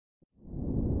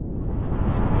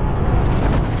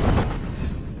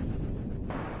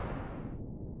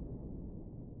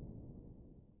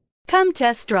Come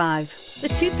test drive the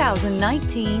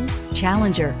 2019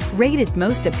 Challenger. Rated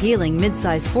most appealing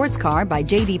midsize sports car by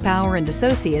J.D. Power and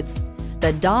Associates,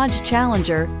 the Dodge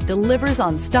Challenger delivers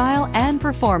on style and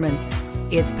performance.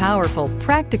 It's powerful,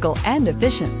 practical, and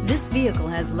efficient. This vehicle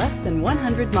has less than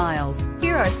 100 miles.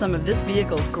 Here are some of this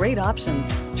vehicle's great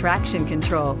options: traction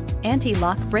control,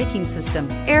 anti-lock braking system,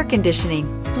 air conditioning,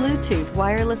 Bluetooth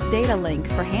wireless data link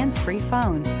for hands-free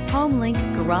phone, home link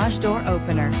garage door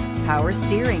opener, power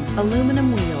steering,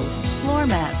 aluminum wheels, floor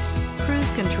mats, cruise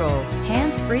control,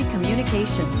 hands-free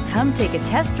communication. Come take a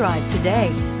test drive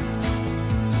today.